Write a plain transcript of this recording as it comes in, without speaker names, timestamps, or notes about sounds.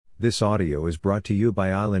This audio is brought to you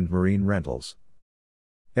by Island Marine Rentals.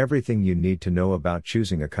 Everything you need to know about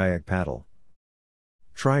choosing a kayak paddle.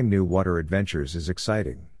 Trying new water adventures is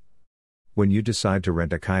exciting. When you decide to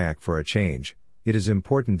rent a kayak for a change, it is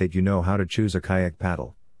important that you know how to choose a kayak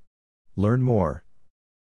paddle. Learn more.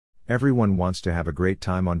 Everyone wants to have a great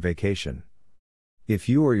time on vacation. If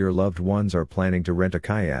you or your loved ones are planning to rent a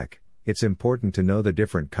kayak, it's important to know the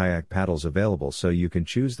different kayak paddles available so you can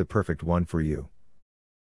choose the perfect one for you.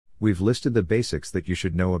 We've listed the basics that you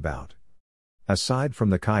should know about. Aside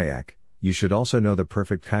from the kayak, you should also know the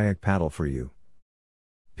perfect kayak paddle for you.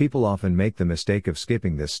 People often make the mistake of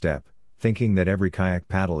skipping this step, thinking that every kayak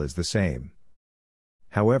paddle is the same.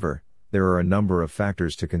 However, there are a number of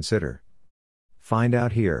factors to consider. Find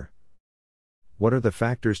out here. What are the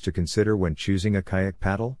factors to consider when choosing a kayak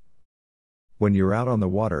paddle? When you're out on the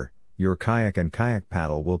water, your kayak and kayak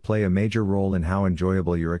paddle will play a major role in how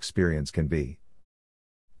enjoyable your experience can be.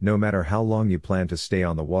 No matter how long you plan to stay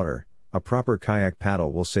on the water, a proper kayak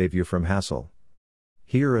paddle will save you from hassle.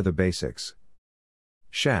 Here are the basics.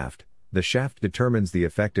 Shaft. The shaft determines the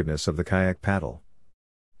effectiveness of the kayak paddle.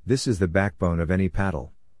 This is the backbone of any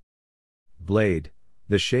paddle. Blade.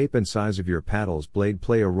 The shape and size of your paddle's blade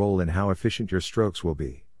play a role in how efficient your strokes will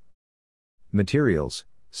be. Materials.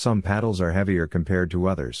 Some paddles are heavier compared to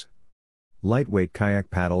others. Lightweight kayak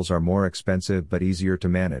paddles are more expensive but easier to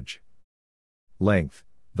manage. Length.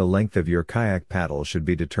 The length of your kayak paddle should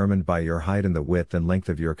be determined by your height and the width and length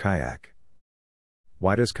of your kayak.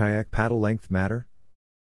 Why does kayak paddle length matter?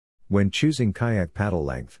 When choosing kayak paddle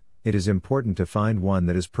length, it is important to find one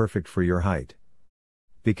that is perfect for your height.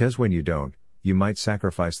 Because when you don't, you might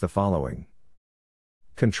sacrifice the following.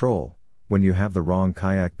 Control. When you have the wrong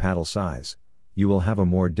kayak paddle size, you will have a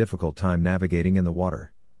more difficult time navigating in the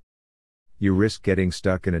water. You risk getting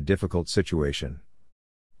stuck in a difficult situation.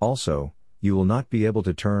 Also, you will not be able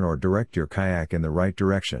to turn or direct your kayak in the right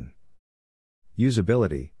direction.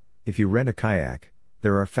 Usability. If you rent a kayak,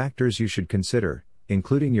 there are factors you should consider,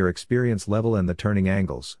 including your experience level and the turning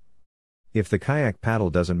angles. If the kayak paddle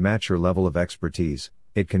doesn't match your level of expertise,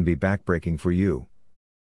 it can be backbreaking for you.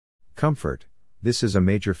 Comfort. This is a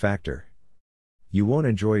major factor. You won't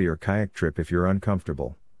enjoy your kayak trip if you're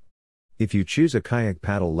uncomfortable. If you choose a kayak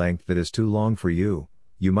paddle length that is too long for you,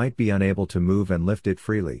 you might be unable to move and lift it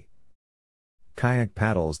freely. Kayak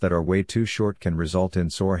paddles that are way too short can result in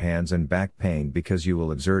sore hands and back pain because you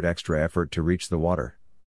will exert extra effort to reach the water.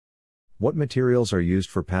 What materials are used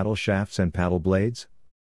for paddle shafts and paddle blades?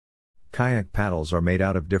 Kayak paddles are made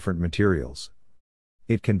out of different materials.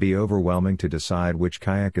 It can be overwhelming to decide which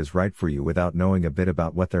kayak is right for you without knowing a bit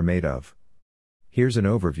about what they're made of. Here's an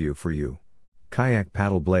overview for you. Kayak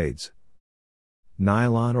paddle blades.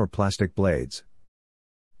 Nylon or plastic blades.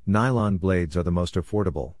 Nylon blades are the most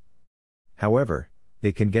affordable. However,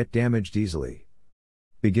 they can get damaged easily.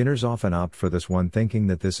 Beginners often opt for this one thinking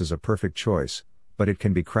that this is a perfect choice, but it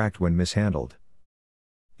can be cracked when mishandled.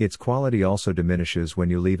 Its quality also diminishes when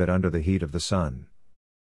you leave it under the heat of the sun.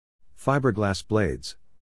 Fiberglass blades.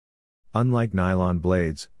 Unlike nylon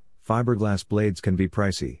blades, fiberglass blades can be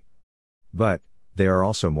pricey. But, they are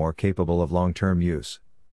also more capable of long-term use.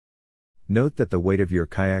 Note that the weight of your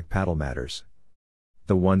kayak paddle matters.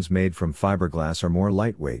 The ones made from fiberglass are more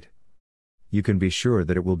lightweight. You can be sure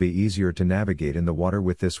that it will be easier to navigate in the water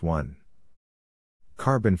with this one.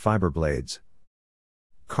 Carbon fiber blades.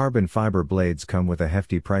 Carbon fiber blades come with a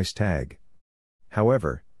hefty price tag.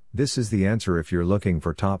 However, this is the answer if you're looking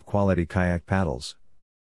for top quality kayak paddles.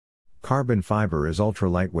 Carbon fiber is ultra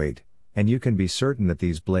lightweight, and you can be certain that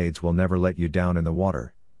these blades will never let you down in the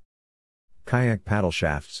water. Kayak paddle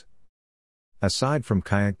shafts. Aside from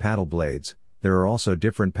kayak paddle blades, there are also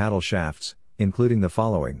different paddle shafts, including the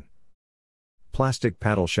following. Plastic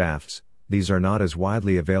paddle shafts. These are not as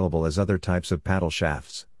widely available as other types of paddle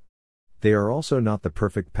shafts. They are also not the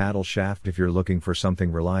perfect paddle shaft if you're looking for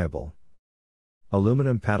something reliable.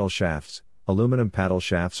 Aluminum paddle shafts. Aluminum paddle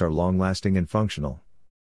shafts are long-lasting and functional.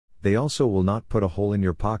 They also will not put a hole in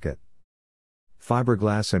your pocket.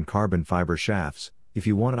 Fiberglass and carbon fiber shafts. If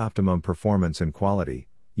you want optimum performance and quality,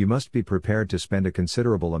 you must be prepared to spend a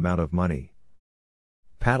considerable amount of money.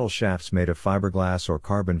 Paddle shafts made of fiberglass or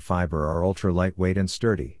carbon fiber are ultra lightweight and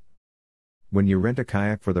sturdy. When you rent a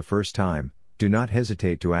kayak for the first time, do not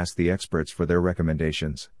hesitate to ask the experts for their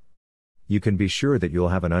recommendations. You can be sure that you'll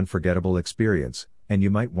have an unforgettable experience, and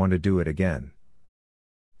you might want to do it again.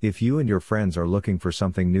 If you and your friends are looking for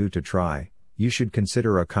something new to try, you should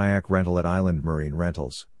consider a kayak rental at Island Marine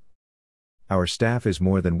Rentals. Our staff is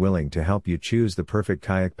more than willing to help you choose the perfect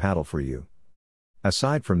kayak paddle for you.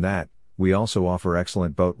 Aside from that, we also offer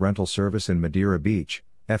excellent boat rental service in Madeira Beach,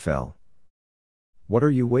 FL. What are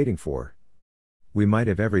you waiting for? We might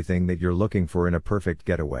have everything that you're looking for in a perfect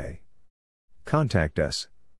getaway. Contact us.